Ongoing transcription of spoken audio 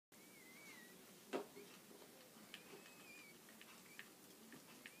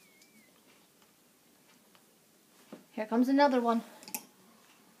Here comes another one.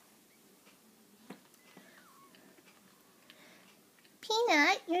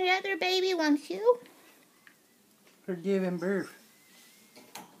 Peanut, your other baby wants you. They're giving birth.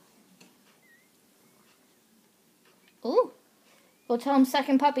 Ooh. Go tell him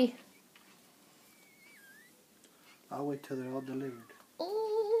second puppy. I'll wait till they're all delivered.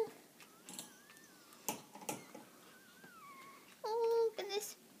 Ooh. Oh,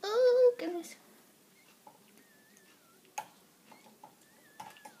 goodness. Oh, goodness.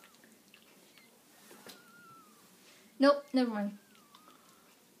 Nope, never mind.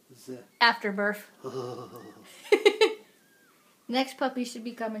 What's that? After birth. Next puppy should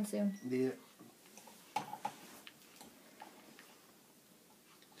be coming soon. Yeah.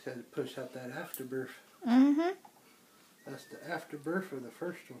 Just had to push out that afterbirth. Mm-hmm. That's the afterbirth of the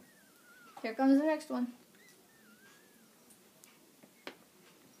first one. Here comes the next one.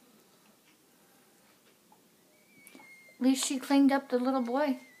 At least she cleaned up the little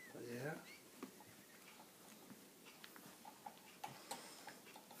boy. Yeah.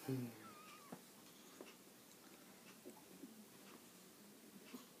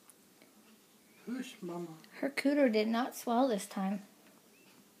 Hush, Mama. Her cooter did not swell this time.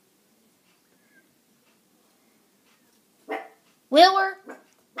 Wilbur!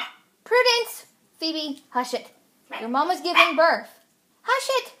 Prudence! Phoebe, hush it. Your mama's giving birth. Hush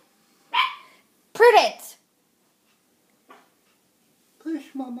it! Prudence!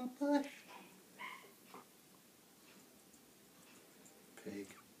 Push, Mama, push. Pig.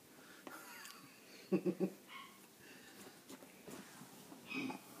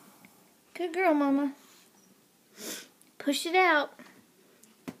 Good girl, Mama. Push it out.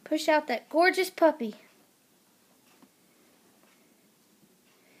 Push out that gorgeous puppy.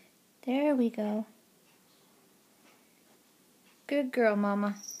 There we go. Good girl,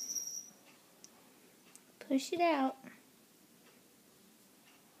 Mama. Push it out.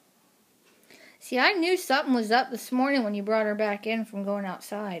 See, I knew something was up this morning when you brought her back in from going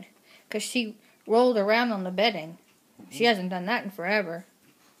outside. Because she rolled around on the bedding. She hasn't done that in forever.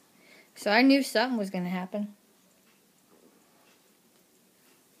 So I knew something was going to happen.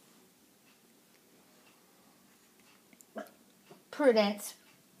 Prudence,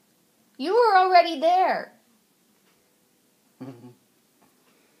 you were already there.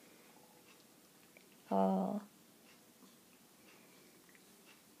 Oh.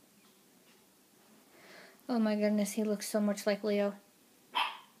 Oh my goodness, he looks so much like Leo.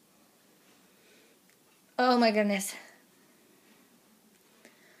 Oh my goodness.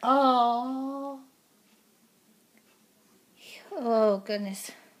 Oh. Oh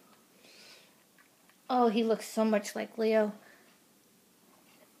goodness. Oh, he looks so much like Leo.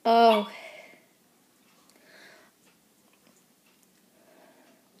 Oh.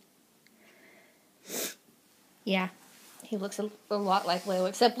 Yeah, he looks a lot like Leo,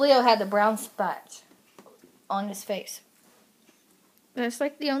 except Leo had the brown spots on his face. That's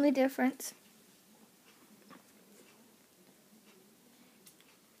like the only difference.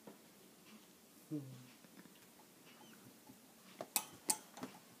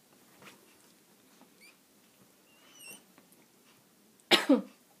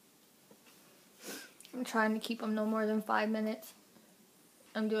 I'm trying to keep them no more than 5 minutes.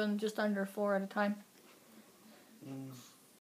 I'm doing just under 4 at a time.